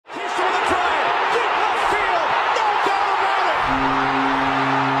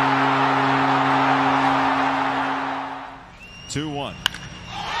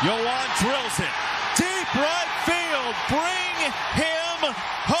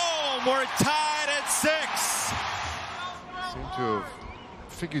home. We're tied at 6. Seem to have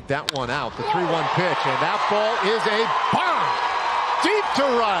figured that one out. The 3-1 pitch, and that ball is a bomb. Deep to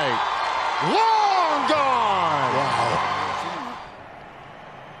right. Long gone. Wow.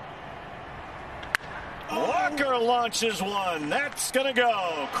 Walker launches one. That's going to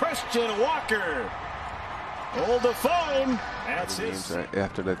go. Christian Walker. Hold the phone. That's his.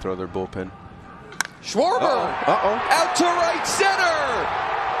 After they throw their bullpen. Schwarber. Out to right center.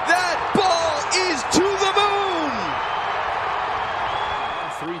 That ball is to the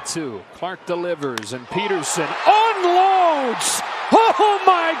moon. 3-2. Clark delivers, and Peterson unloads. Oh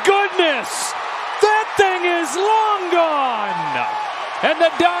my goodness! That thing is long gone. And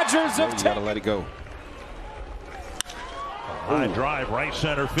the Dodgers have You gotta let it go. High drive, right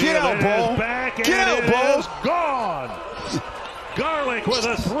center field. Get out, ball. Back, and Get out, it ball. is gone. Garlick with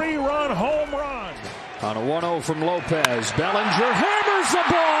a 3-run home run. On a 1-0 from Lopez, Bellinger hammers the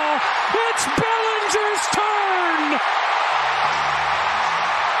ball. It's Bellinger's turn.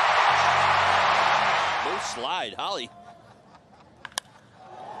 No slide, Holly.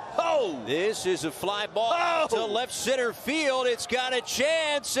 Oh! This is a fly ball to left center field. It's got a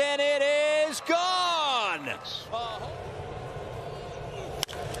chance, and it is gone.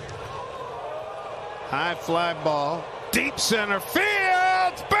 High fly ball. Deep center field.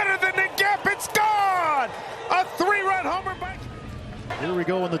 Better than the gap. It's gone. A 3-run homer by. Here we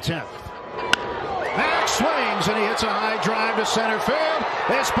go in the 10th. Max swings and he hits a high drive to center field.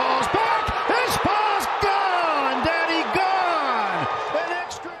 This ball's back. This ball's gone. Daddy gone. An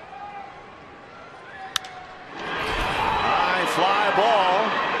extra. High fly ball.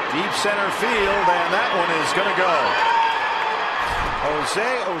 Deep center field. And that one is going to go. Jose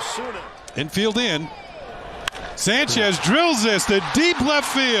Osuna. Infield in. Sanchez drills this to deep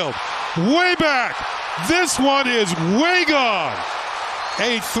left field. Way back. This one is way gone.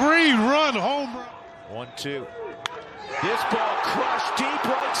 A 3-run home run. 1-2. This ball crushed deep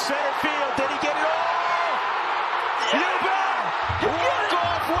right center field. Did he get it all? You bet.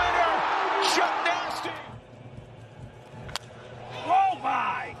 Walk-off winner. Chuck Nasty. Oh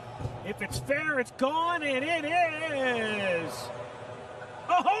my! If it's fair, it's gone, and it is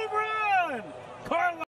a home run.